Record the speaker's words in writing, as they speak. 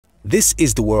This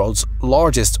is the world's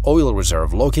largest oil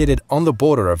reserve located on the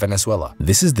border of Venezuela.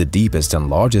 This is the deepest and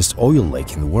largest oil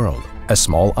lake in the world, a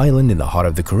small island in the heart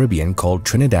of the Caribbean called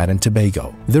Trinidad and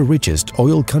Tobago, the richest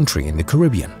oil country in the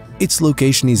Caribbean. Its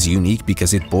location is unique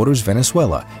because it borders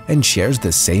Venezuela and shares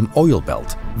the same oil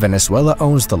belt. Venezuela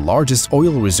owns the largest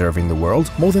oil reserve in the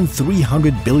world, more than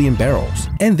 300 billion barrels.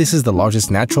 And this is the largest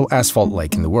natural asphalt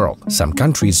lake in the world. Some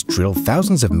countries drill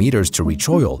thousands of meters to reach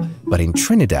oil, but in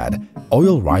Trinidad,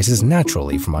 oil rises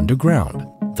naturally from underground.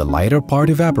 The lighter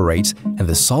part evaporates and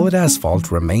the solid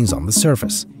asphalt remains on the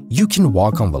surface. You can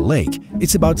walk on the lake.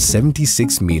 It's about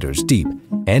 76 meters deep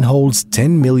and holds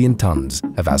 10 million tons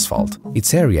of asphalt.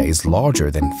 Its area is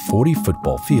larger than 40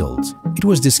 football fields. It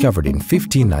was discovered in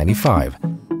 1595.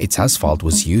 Its asphalt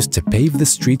was used to pave the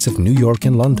streets of New York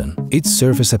and London. Its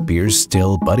surface appears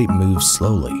still, but it moves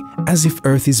slowly, as if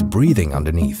Earth is breathing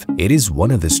underneath. It is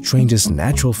one of the strangest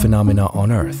natural phenomena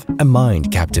on Earth. A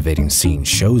mind-captivating scene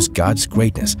shows God's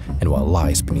greatness and what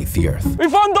lies beneath the Earth. We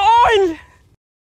found the oil!